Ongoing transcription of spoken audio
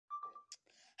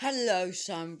Hello,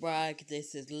 Sam Bragg.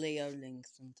 This is Leo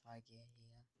Linkson Tiger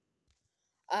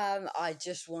here. I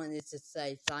just wanted to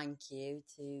say thank you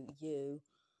to you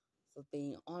for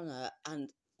being on it,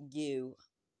 and you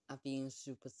have been a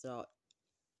superstar,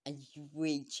 and you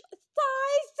reach 5,000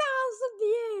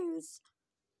 views.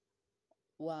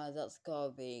 Wow, that's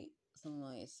gotta be something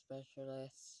like a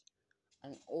specialist,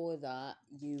 and all that.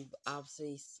 You've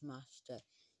absolutely smashed it.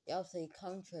 You absolutely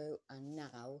come true, and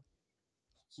now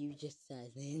you just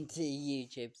turned into a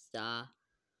YouTube star.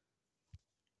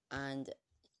 And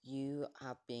you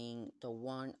have been the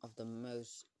one of the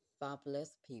most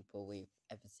fabulous people we've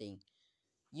ever seen.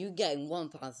 You getting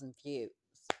 1,000 views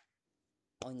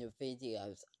on your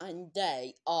videos, and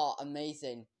they are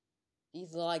amazing.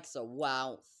 These likes are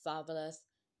wow, fabulous.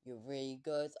 You're really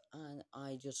good, and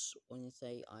I just want to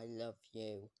say I love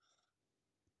you.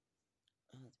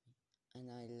 And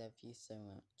I love you so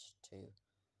much too.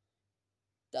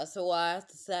 That's all I have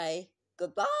to say.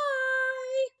 Goodbye!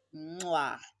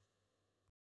 Mwah!